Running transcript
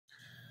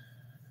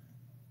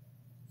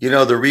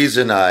The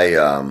reason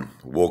I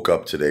woke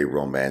up today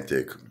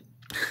romantic,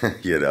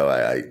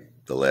 the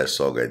last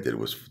song I did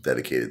was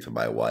dedicated to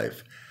my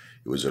wife.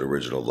 It was an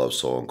original love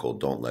song called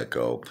Don't Let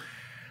Go.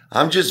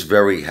 I'm just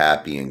very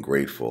happy and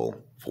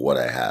grateful for what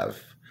I have.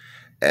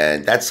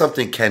 And that's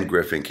something Ken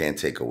Griffin can't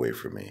take away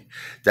from me.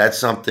 That's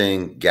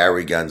something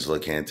Gary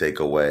Gensler can't take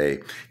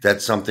away.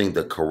 That's something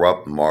the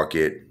corrupt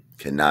market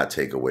cannot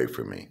take away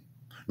from me.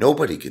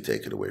 Nobody can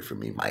take it away from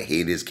me. My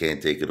haters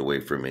can't take it away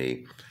from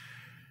me.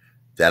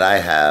 That I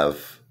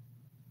have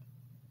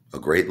a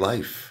great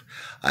life.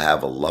 I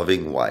have a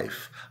loving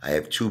wife. I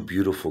have two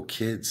beautiful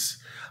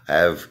kids. I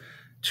have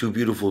two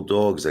beautiful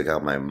dogs. I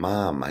got my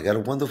mom. I got a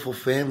wonderful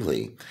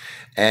family.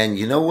 And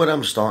you know what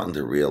I'm starting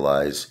to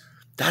realize?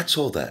 That's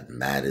all that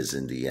matters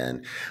in the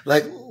end.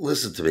 Like,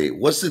 listen to me.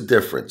 What's the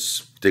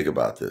difference? Think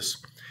about this.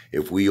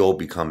 If we all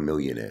become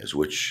millionaires,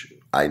 which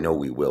I know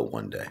we will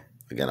one day.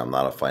 Again, I'm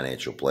not a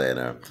financial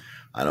planner.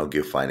 I don't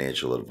give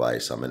financial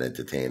advice. I'm an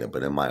entertainer.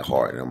 But in my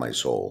heart and in my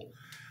soul,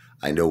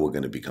 I know we're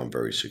going to become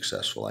very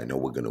successful. I know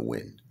we're going to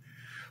win.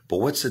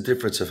 But what's the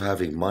difference of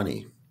having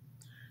money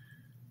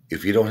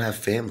if you don't have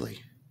family?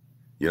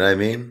 You know what I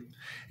mean?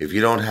 If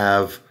you don't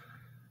have,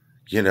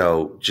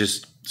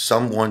 just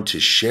someone to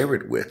share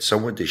it with,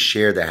 someone to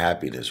share the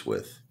happiness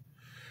with.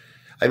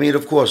 I mean,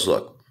 of course,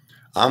 look,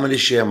 I'm going to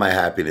share my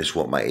happiness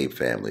with my ape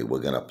family. We're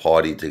going to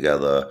party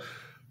together.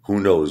 Who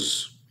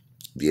knows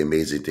the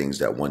amazing things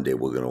that one day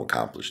we're going to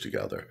accomplish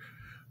together.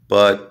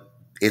 But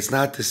it's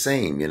not the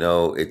same,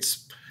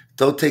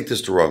 don't take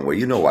this the wrong way.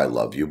 You know I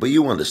love you, but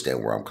you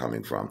understand where I'm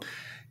coming from.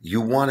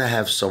 You want to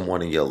have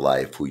someone in your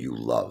life who you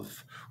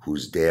love,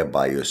 who's there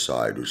by your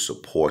side, who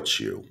supports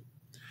you.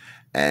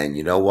 And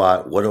you know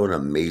what? What an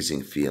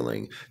amazing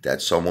feeling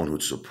that someone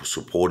who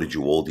supported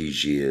you all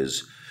these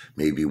years,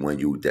 maybe when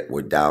you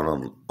were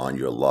down on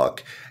your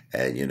luck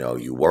and,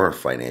 you weren't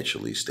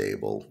financially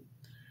stable,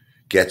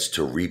 gets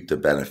to reap the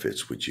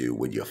benefits with you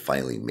when you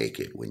finally make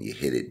it, when you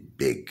hit it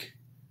big.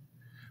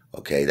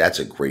 Okay, that's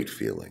a great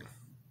feeling.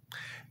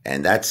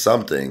 And that's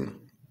something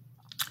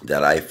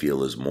that I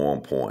feel is more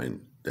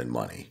important than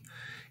money,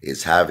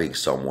 is having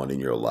someone in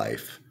your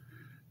life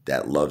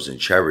that loves and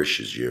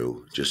cherishes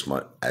you just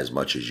as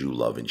much as you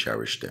love and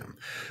cherish them.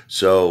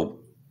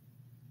 So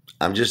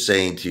I'm just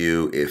saying to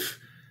you, if,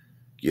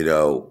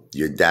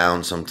 you're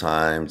down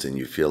sometimes and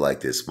you feel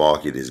like this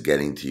market is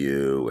getting to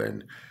you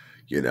and,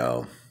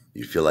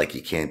 you feel like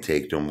you can't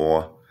take no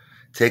more,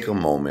 take a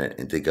moment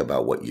and think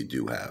about what you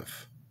do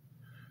have.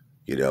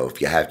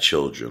 If you have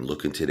children,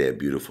 look into their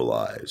beautiful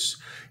eyes.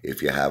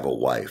 If you have a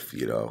wife,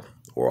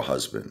 or a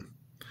husband,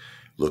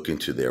 look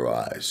into their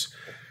eyes.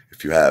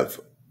 If you have,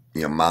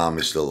 your mom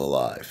is still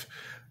alive.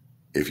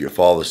 If your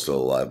father's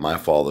still alive, my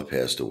father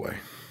passed away.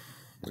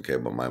 Okay,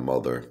 but my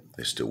mother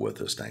is still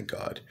with us, thank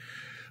God.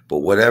 But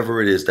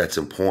whatever it is that's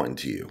important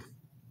to you,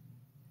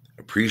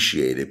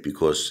 appreciate it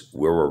because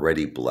we're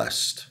already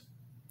blessed.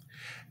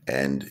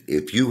 And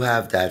if you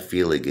have that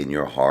feeling in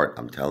your heart,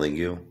 I'm telling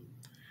you,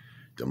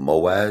 the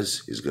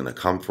Moaz is going to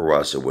come for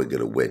us and we're going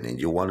to win. And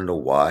you want to know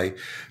why?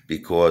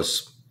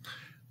 Because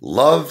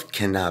love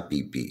cannot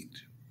be beat.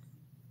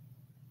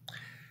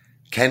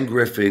 Ken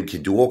Griffin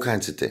can do all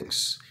kinds of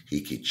things.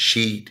 He could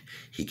cheat.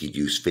 He could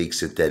use fake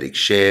synthetic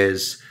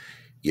shares.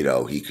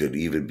 He could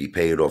even be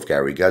paying off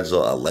Gary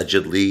Gensler.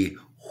 Allegedly,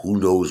 who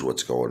knows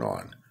what's going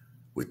on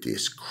with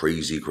this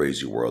crazy,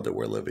 crazy world that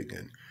we're living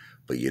in.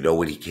 But you know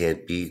what he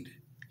can't beat?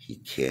 He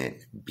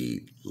can't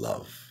beat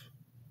love.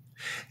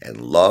 And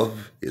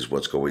love is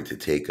what's going to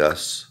take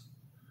us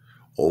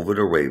over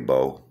the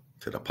rainbow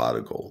to the pot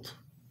of gold.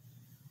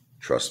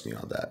 Trust me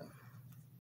on that.